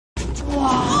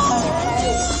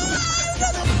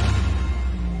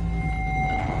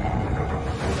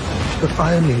The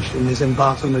Fire Nation is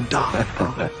embarked on a dark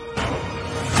path.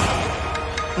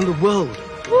 And the world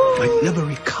might never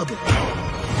recover.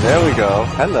 There we go.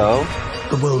 Hello.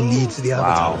 The world needs the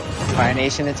Avatar. Wow. Fire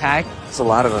Nation attack? It's a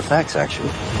lot of effects, actually.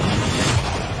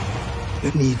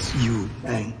 It needs you,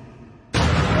 Aang.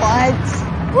 What?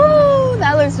 Woo!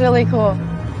 That looks really cool.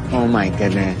 Oh my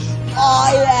goodness.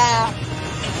 Oh yeah!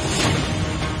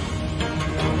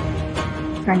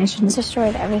 Fire Nation has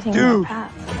destroyed everything in their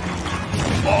path.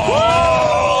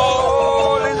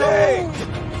 Oh, Lizzie!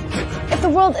 If the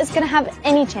world is gonna have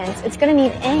any chance, it's gonna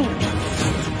need Aang.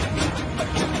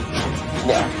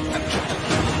 Yeah.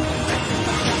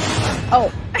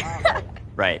 Oh.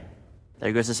 Right.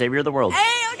 There goes the savior of the world.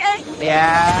 Hey, okay.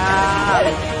 Yeah.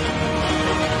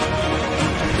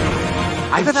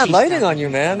 Look at that lighting on you,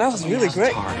 man. That was really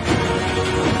great.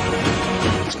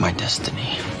 It's my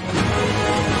destiny.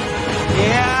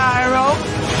 Yeah, Iroh.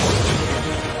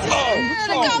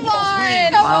 Come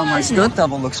on! Wow, my stunt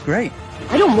double looks great.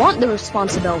 I don't want the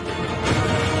responsibility.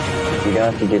 You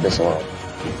don't have to do this alone.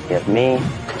 You have me,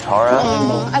 Tara.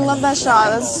 I love that shot.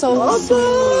 That's so awesome.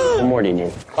 What more do you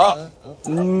need?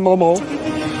 Momo.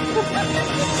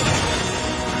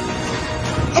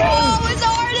 Oh, it's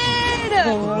Arden!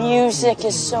 The music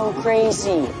is so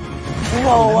crazy.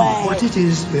 No way. What it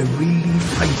is we're really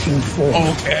fighting for.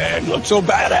 Okay, look so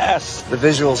badass. The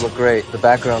visuals look great. The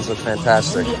backgrounds look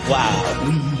fantastic. Wow.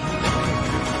 We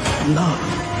love.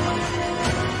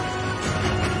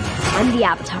 I'm the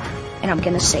Avatar, and I'm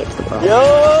gonna save the world. Yo!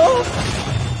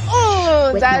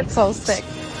 Oh, With that's so sick.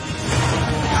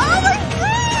 Oh my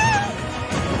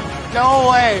god! No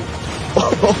way.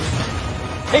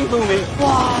 Pink movie.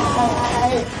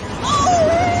 Why?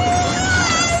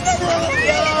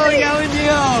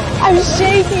 Yo. I'm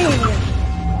shaking.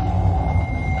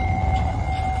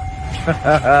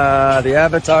 The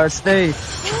Avatar state.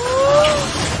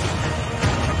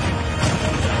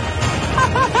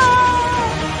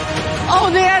 Oh,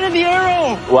 they added the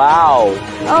arrow. Wow.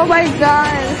 Oh my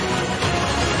god.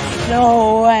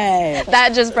 No way.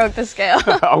 That just broke the scale.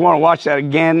 I want to watch that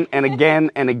again and again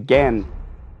and again.